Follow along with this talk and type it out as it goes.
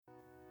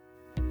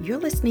You're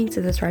listening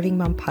to the Thriving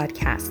Mom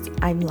podcast.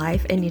 I'm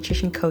life and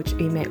nutrition coach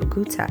Ume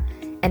Oguta,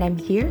 and I'm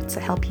here to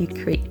help you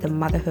create the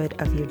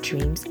motherhood of your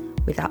dreams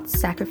without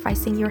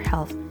sacrificing your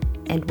health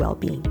and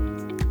well-being.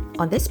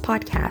 On this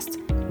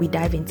podcast, we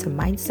dive into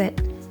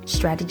mindset,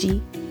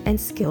 strategy, and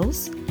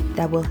skills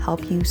that will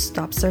help you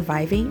stop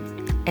surviving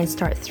and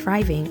start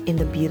thriving in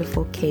the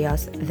beautiful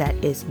chaos that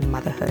is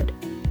motherhood.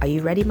 Are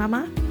you ready,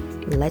 Mama?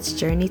 Let's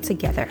journey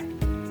together.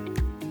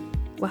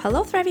 Well,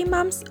 hello, Thriving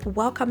Moms.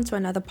 Welcome to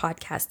another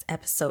podcast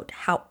episode.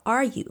 How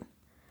are you?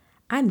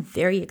 I'm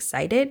very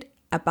excited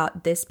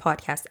about this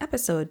podcast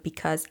episode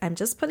because I'm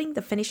just putting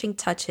the finishing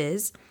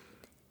touches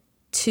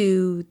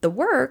to the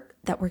work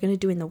that we're going to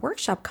do in the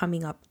workshop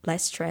coming up,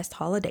 Less Stressed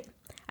Holiday.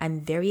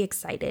 I'm very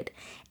excited.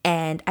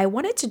 And I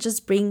wanted to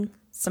just bring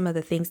some of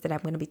the things that I'm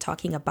going to be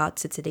talking about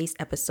to today's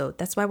episode.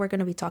 That's why we're going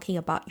to be talking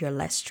about your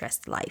less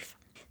stressed life.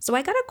 So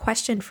I got a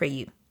question for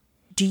you.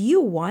 Do you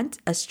want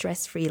a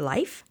stress-free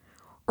life?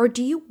 Or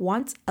do you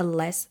want a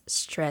less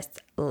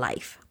stressed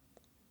life?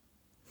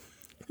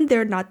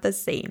 They're not the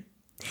same.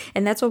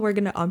 And that's what we're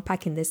going to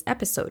unpack in this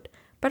episode.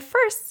 But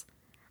first,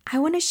 I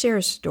want to share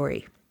a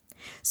story.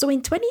 So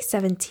in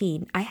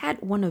 2017, I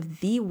had one of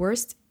the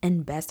worst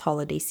and best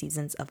holiday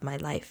seasons of my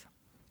life.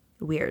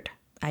 Weird,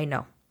 I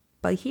know.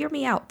 But hear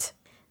me out.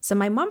 So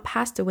my mom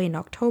passed away in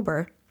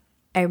October.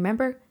 I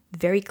remember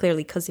very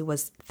clearly because it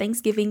was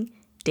Thanksgiving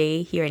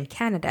Day here in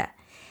Canada.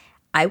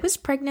 I was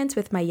pregnant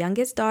with my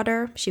youngest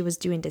daughter. She was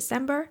due in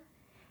December.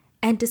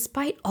 And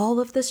despite all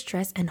of the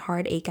stress and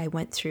heartache I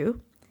went through,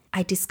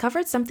 I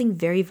discovered something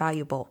very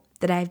valuable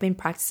that I've been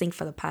practicing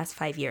for the past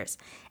 5 years.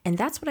 And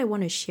that's what I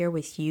want to share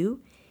with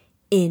you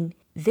in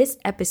this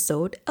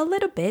episode a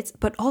little bit,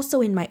 but also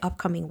in my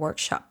upcoming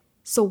workshop.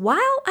 So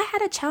while I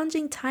had a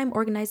challenging time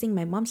organizing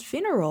my mom's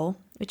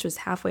funeral, which was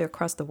halfway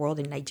across the world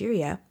in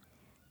Nigeria,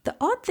 the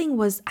odd thing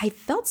was I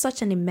felt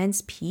such an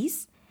immense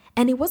peace.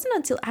 And it wasn't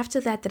until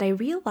after that I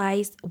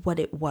realized what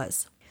it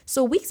was.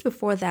 So weeks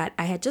before that,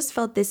 I had just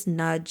felt this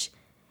nudge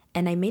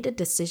and I made a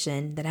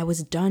decision that I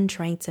was done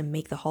trying to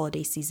make the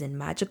holiday season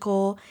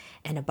magical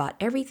and about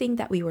everything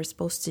that we were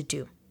supposed to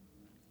do.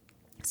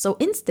 So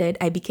instead,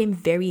 I became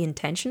very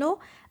intentional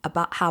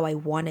about how I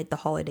wanted the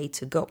holiday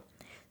to go.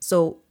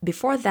 So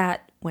before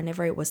that,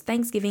 whenever it was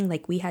Thanksgiving,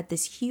 like we had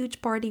this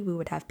huge party, we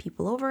would have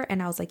people over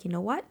and I was like, you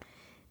know what?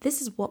 This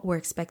is what we're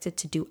expected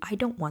to do. I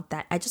don't want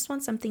that. I just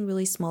want something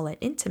really small and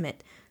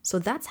intimate. So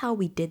that's how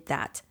we did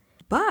that.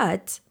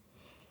 But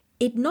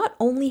it not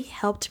only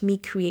helped me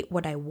create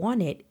what I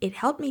wanted, it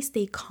helped me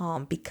stay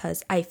calm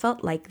because I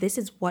felt like this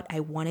is what I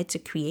wanted to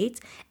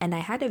create and I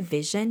had a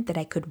vision that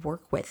I could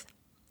work with.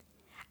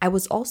 I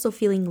was also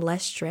feeling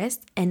less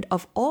stressed, and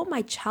of all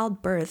my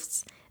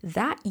childbirths,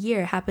 that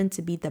year happened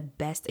to be the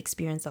best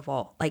experience of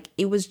all. Like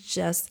it was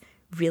just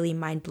really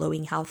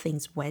mind-blowing how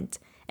things went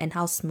and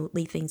how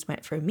smoothly things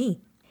went for me.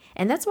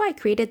 And that's why I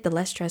created the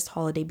Less Stressed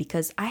Holiday,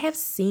 because I have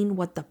seen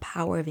what the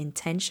power of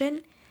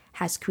intention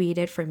has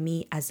created for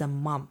me as a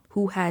mom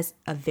who has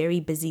a very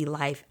busy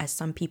life, as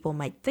some people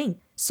might think.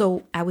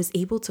 So I was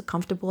able to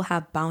comfortably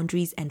have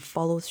boundaries and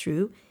follow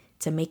through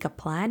to make a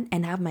plan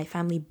and have my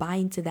family buy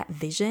into that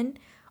vision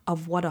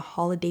of what a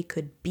holiday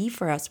could be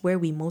for us, where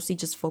we mostly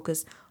just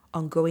focus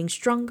on growing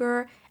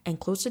stronger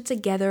and closer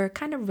together,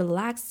 kind of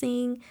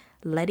relaxing,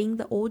 letting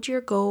the old year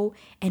go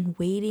and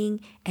waiting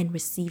and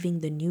receiving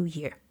the new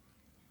year,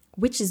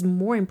 which is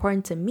more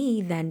important to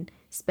me than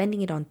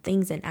spending it on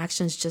things and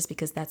actions just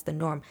because that's the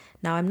norm.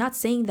 Now, I'm not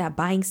saying that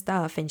buying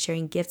stuff and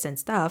sharing gifts and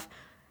stuff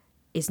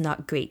is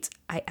not great.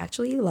 I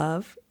actually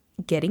love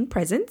getting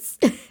presents,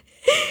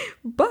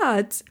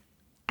 but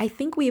I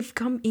think we've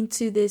come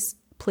into this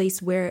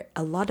place where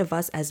a lot of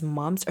us as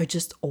moms are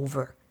just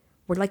over.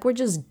 We're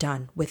just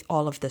done with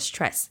all of the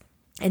stress.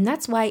 And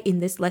that's why in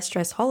this Less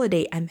Stress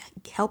Holiday, I'm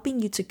helping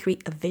you to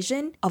create a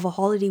vision of a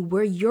holiday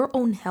where your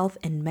own health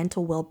and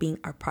mental well-being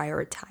are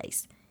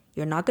prioritized.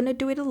 You're not going to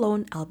do it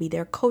alone. I'll be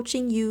there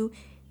coaching you,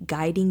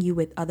 guiding you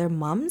with other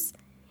moms,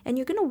 and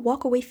you're going to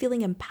walk away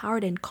feeling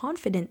empowered and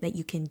confident that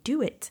you can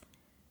do it.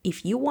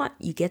 If you want,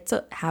 you get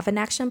to have an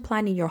action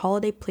plan in your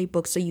holiday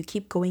playbook so you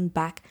keep going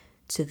back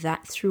to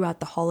that throughout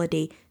the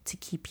holiday to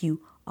keep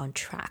you on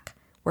track.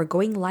 We're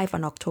going live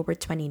on October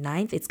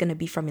 29th. It's going to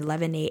be from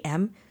 11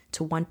 a.m.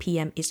 to 1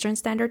 p.m. Eastern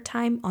Standard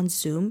Time on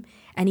Zoom.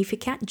 And if you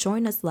can't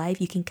join us live,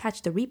 you can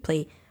catch the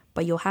replay,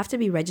 but you'll have to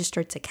be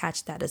registered to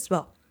catch that as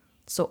well.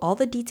 So all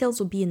the details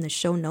will be in the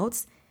show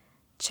notes.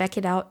 Check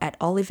it out at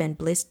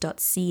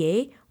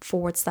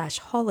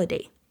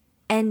oliveandbliss.ca/holiday.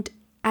 And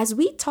as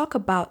we talk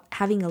about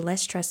having a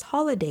less stress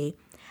holiday,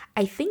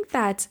 I think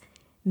that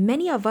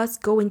many of us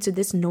go into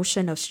this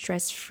notion of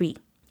stress-free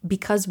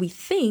because we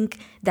think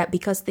that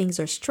because things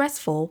are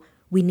stressful,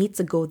 we need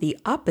to go the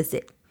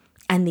opposite.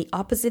 And the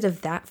opposite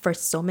of that for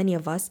so many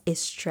of us is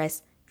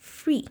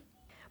stress-free.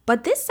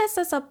 But this sets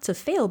us up to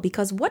fail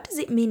because what does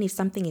it mean if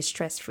something is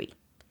stress-free?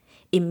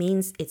 It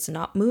means it's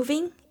not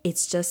moving,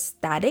 it's just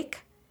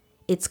static,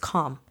 it's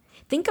calm.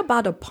 Think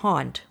about a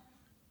pond.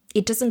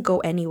 It doesn't go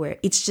anywhere,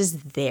 it's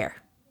just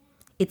there.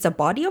 It's a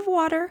body of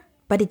water,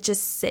 but it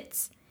just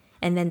sits.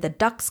 And then the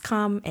ducks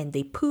come and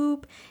they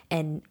poop,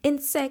 and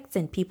insects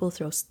and people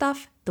throw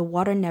stuff. The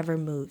water never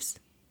moves.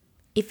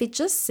 If it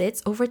just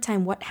sits over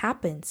time, what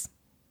happens?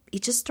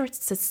 It just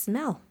starts to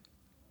smell.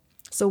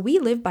 So we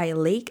live by a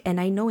lake, and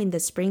I know in the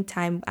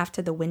springtime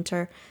after the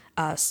winter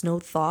snow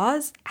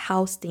thaws,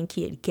 how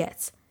stinky it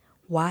gets.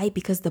 Why?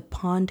 Because the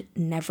pond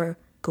never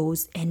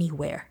goes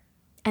anywhere.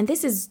 And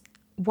this is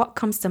what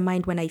comes to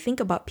mind when I think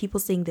about people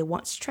saying they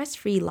want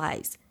stress-free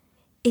lives.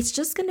 It's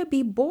just going to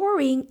be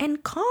boring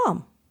and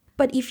calm.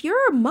 But if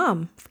you're a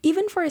mom,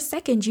 even for a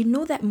second, you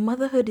know that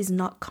motherhood is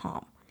not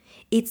calm.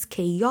 It's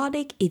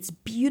chaotic, it's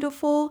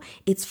beautiful,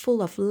 it's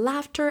full of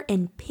laughter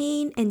and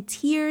pain and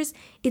tears.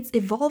 It's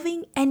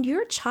evolving, and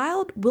your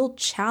child will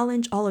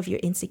challenge all of your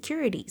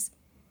insecurities.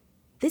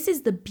 This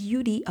is the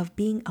beauty of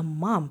being a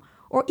mom,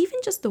 or even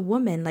just a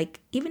woman. Like,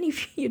 even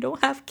if you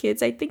don't have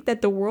kids, I think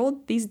that the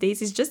world these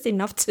days is just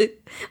enough to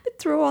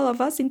throw all of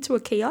us into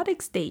a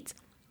chaotic state.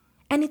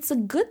 And it's a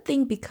good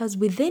thing, because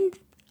within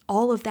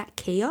all of that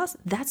chaos,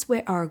 that's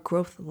where our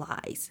growth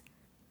lies.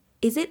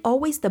 Is it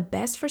always the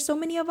best for so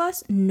many of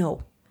us?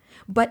 No.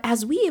 But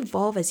as we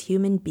evolve as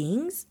human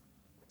beings,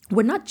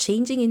 we're not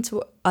changing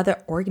into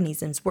other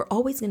organisms. We're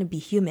always going to be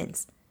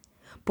humans.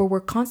 But we're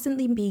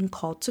constantly being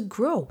called to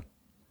grow.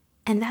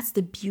 And that's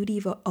the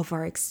beauty of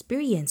our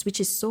experience,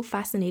 which is so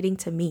fascinating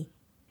to me.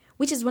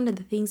 Which is one of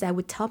the things I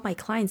would tell my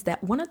clients,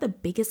 that one of the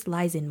biggest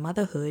lies in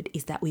motherhood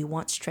is that we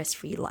want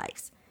stress-free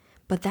lives.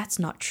 But that's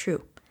not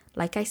true.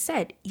 Like I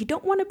said, you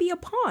don't want to be a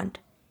pond.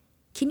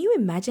 Can you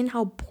imagine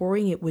how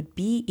boring it would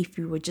be if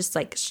you were just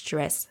like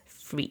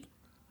stress-free?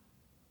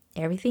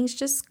 Everything's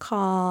just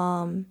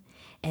calm,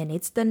 and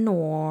it's the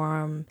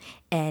norm,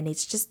 and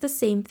it's just the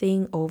same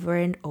thing over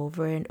and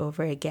over and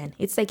over again.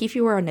 It's like if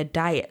you were on a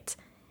diet,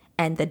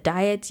 and the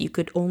diet, you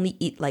could only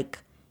eat like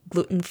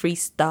gluten-free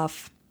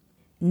stuff,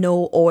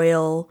 no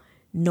oil,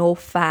 no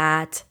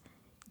fat,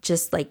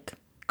 just like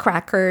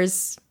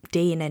crackers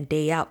day in and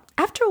day out.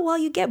 After a while,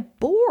 you get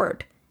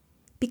bored.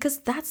 Because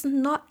that's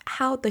not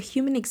how the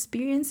human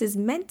experience is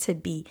meant to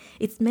be.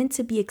 It's meant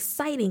to be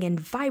exciting and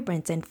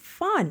vibrant and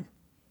fun.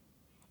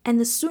 And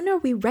the sooner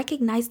we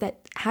recognize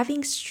that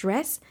having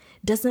stress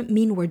doesn't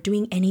mean we're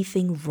doing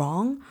anything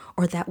wrong,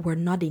 or that we're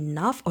not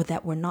enough, or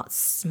that we're not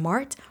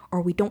smart,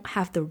 or we don't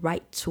have the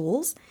right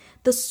tools,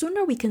 the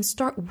sooner we can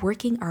start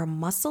working our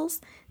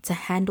muscles to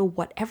handle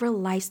whatever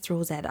life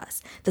throws at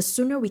us. The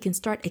sooner we can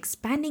start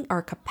expanding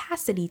our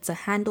capacity to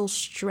handle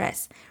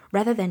stress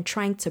rather than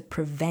trying to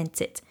prevent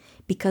it.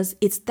 Because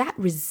it's that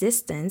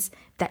resistance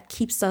that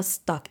keeps us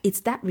stuck.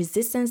 It's that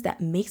resistance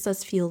that makes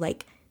us feel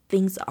like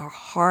things are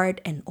hard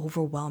and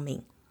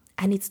overwhelming.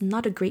 And it's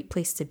not a great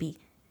place to be.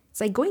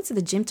 It's like going to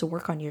the gym to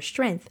work on your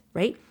strength,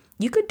 right?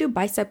 You could do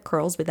bicep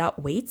curls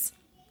without weights,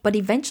 but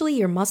eventually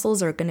your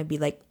muscles are going to be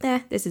like,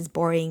 this is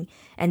boring.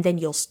 And then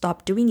you'll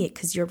stop doing it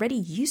because you're already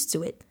used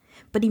to it.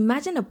 But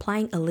imagine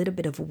applying a little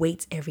bit of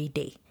weights every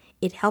day.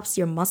 It helps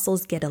your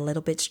muscles get a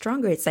little bit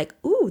stronger. It's like,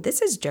 ooh, this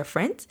is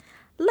different.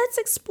 Let's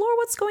explore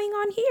what's going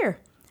on here.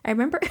 I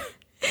remember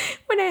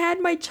when I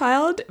had my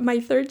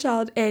third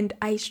child, and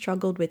I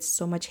struggled with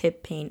so much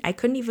hip pain. I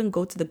couldn't even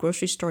go to the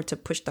grocery store to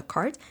push the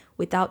cart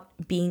without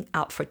being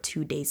out for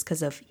 2 days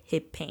because of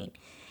hip pain.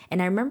 And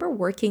I remember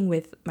working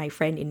with my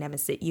friend in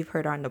Nemesis, you've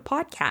heard her on the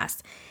podcast.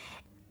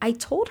 I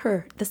told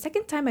her the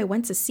second time I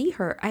went to see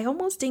her, I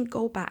almost didn't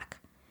go back.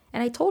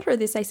 And I told her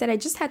this, I said, I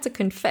just had to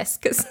confess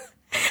because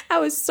I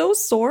was so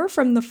sore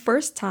from the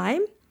first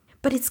time.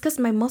 But it's because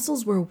my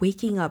muscles were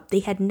waking up. They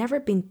had never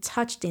been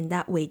touched in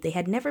that way. They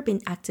had never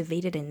been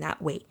activated in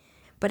that way.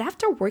 But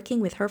after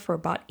working with her for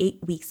about 8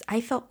 weeks, I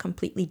felt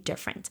completely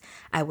different.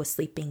 I was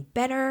sleeping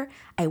better.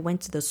 I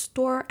went to the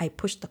store. I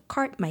pushed the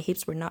cart. My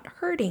hips were not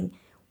hurting.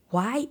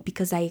 Why?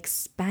 Because I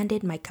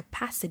expanded my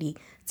capacity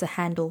to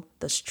handle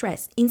the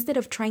stress instead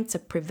of trying to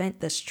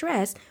prevent the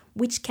stress,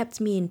 which kept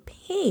me in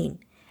pain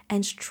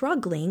and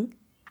struggling.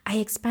 I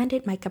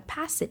expanded my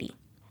capacity,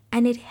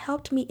 and it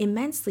helped me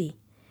immensely.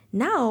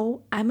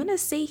 Now, I'm going to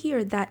say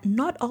here that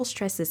not all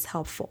stress is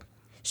helpful.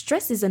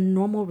 Stress is a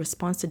normal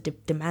response to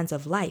demands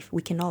of life.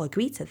 We can all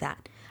agree to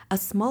that. A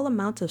small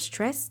amount of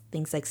stress,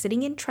 things like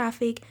sitting in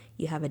traffic,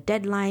 you have a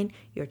deadline,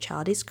 your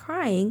child is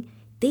crying,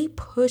 they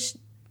push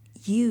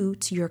you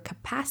to your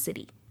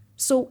capacity.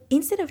 So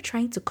instead of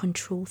trying to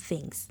control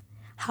things,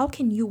 how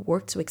can you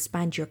work to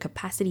expand your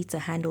capacity to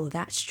handle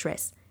that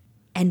stress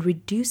and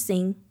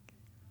reducing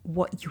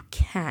what you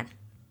can?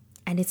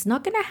 And it's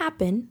not going to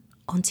happen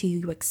until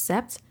you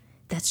accept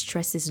that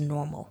stress is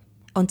normal,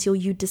 until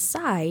you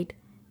decide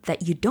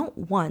that you don't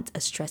want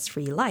a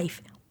stress-free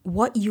life.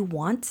 What you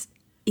want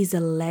is a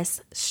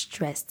less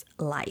stressed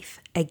life.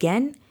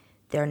 Again,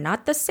 they're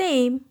not the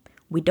same.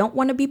 We don't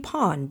want to be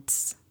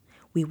ponds.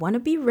 We want to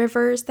be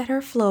rivers that are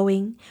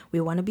flowing.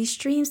 We want to be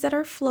streams that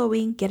are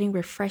flowing, getting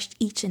refreshed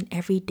each and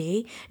every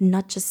day,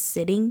 not just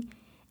sitting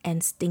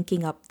and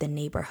stinking up the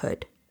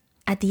neighborhood.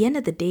 At the end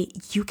of the day,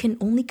 you can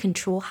only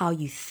control how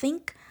you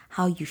think,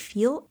 how you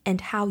feel,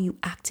 and how you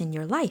act in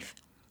your life.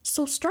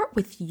 So start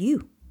with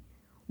you.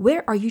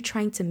 Where are you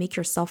trying to make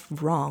yourself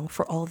wrong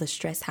for all the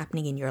stress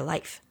happening in your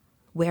life?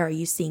 Where are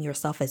you seeing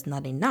yourself as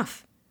not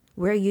enough?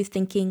 Where are you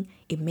thinking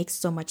it makes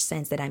so much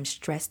sense that I'm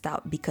stressed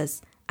out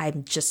because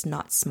I'm just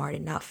not smart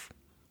enough?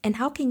 And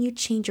how can you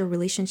change your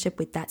relationship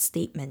with that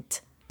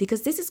statement?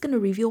 Because this is going to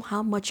reveal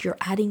how much you're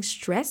adding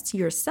stress to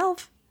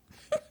yourself,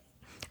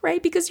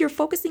 right? Because you're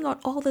focusing on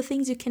all the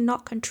things you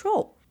cannot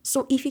control.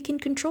 So if you can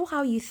control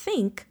how you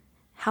think,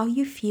 how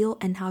you feel,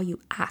 and how you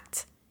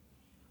act,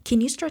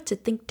 can you start to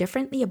think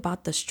differently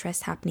about the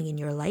stress happening in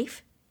your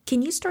life?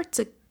 Can you start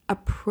to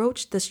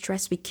approach the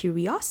stress with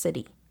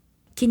curiosity?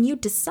 Can you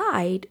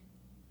decide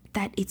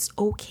that it's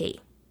okay,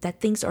 that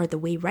things are the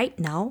way right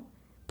now,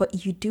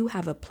 but you do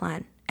have a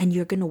plan and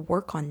you're going to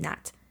work on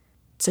that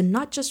to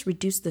not just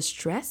reduce the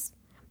stress,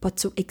 but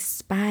to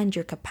expand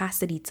your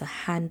capacity to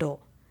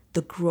handle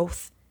the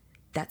growth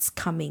that's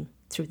coming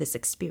through this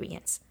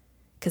experience?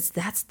 Because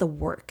that's the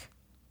work.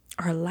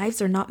 Our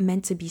lives are not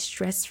meant to be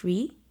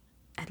stress-free,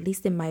 at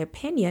least in my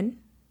opinion.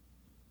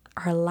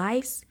 Our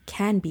lives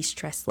can be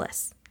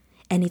stressless.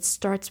 And it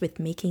starts with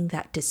making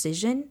that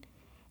decision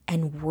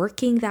and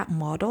working that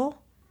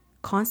model,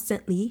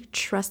 constantly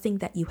trusting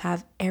that you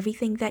have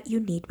everything that you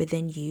need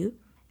within you.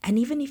 And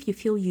even if you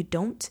feel you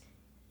don't,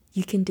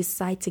 you can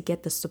decide to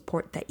get the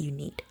support that you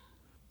need.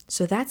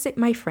 So that's it,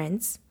 my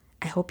friends.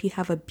 I hope you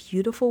have a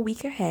beautiful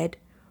week ahead.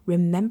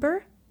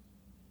 Remember,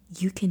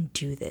 you can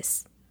do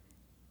this.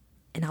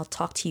 And I'll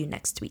talk to you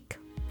next week.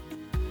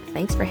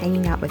 Thanks for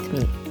hanging out with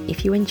me.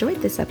 If you enjoyed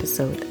this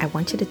episode, I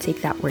want you to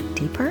take that work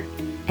deeper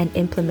and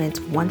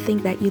implement one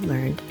thing that you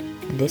learned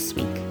this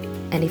week.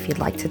 And if you'd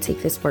like to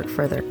take this work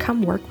further,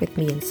 come work with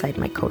me inside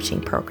my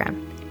coaching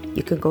program.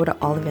 You can go to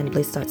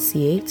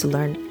oliveandbliss.ca to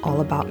learn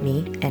all about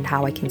me and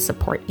how I can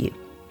support you.